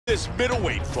This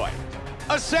middleweight fight.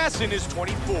 Assassin is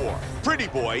 24. Pretty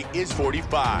Boy is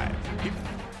 45.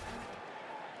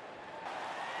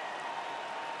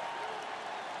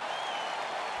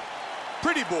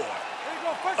 Pretty Boy.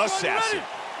 Assassin.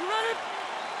 You ready?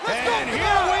 And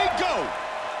here we go.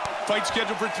 Fight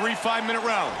scheduled for 3 5-minute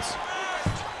rounds.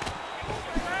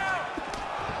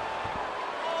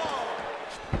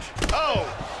 Oh,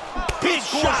 he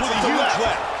scores with a huge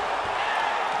left.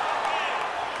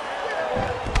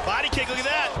 Body kick, look at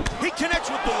that. He connects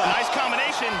with the left. Nice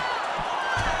combination.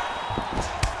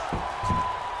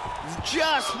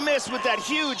 Just missed with that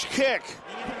huge kick.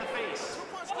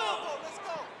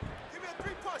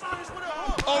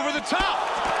 Over the top.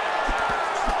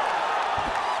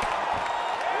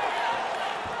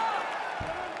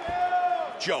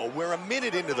 Joe, we're a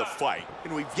minute into the fight,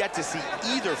 and we've yet to see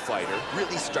either fighter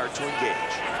really start to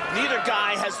engage. Neither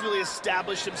guy has really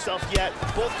established himself yet.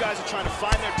 Both guys are trying to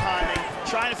find their timing,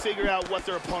 trying to figure out what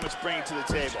their opponent's bringing to the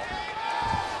table.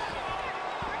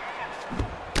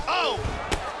 Oh!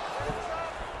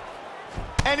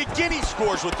 And again he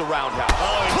scores with the roundhouse.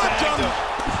 Oh, he clipped tagged him.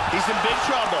 He's in big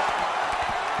trouble.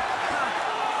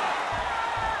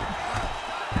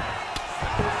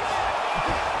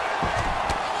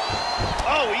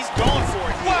 Oh, he's going for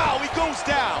it. Wow, he goes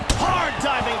down. Hard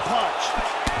diving punch.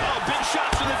 Oh, big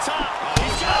shot to the top.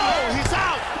 He's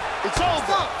out. It's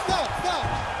over. Stop.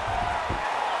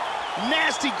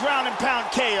 Nasty ground and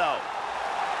pound KO.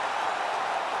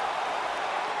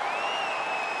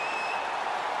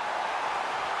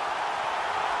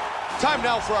 Time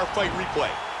now for our fight replay.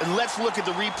 And let's look at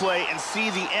the replay and see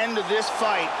the end of this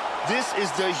fight. This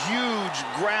is the huge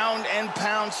ground and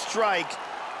pound strike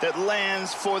that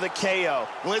lands for the KO.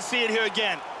 Let's see it here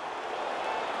again.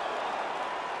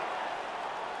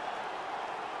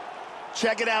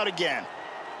 Check it out again.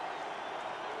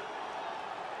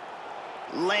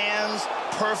 Lands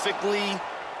perfectly,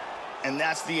 and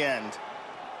that's the end.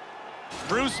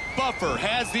 Bruce Buffer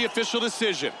has the official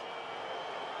decision.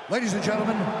 Ladies and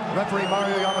gentlemen, referee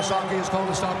Mario Yamasaki has called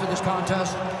a stop to this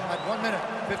contest at 1 minute,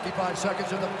 55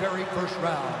 seconds of the very first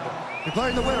round.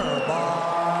 Declaring the winner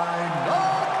by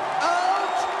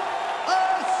knockout,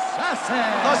 Assassin.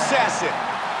 Assassin,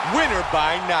 winner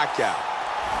by knockout.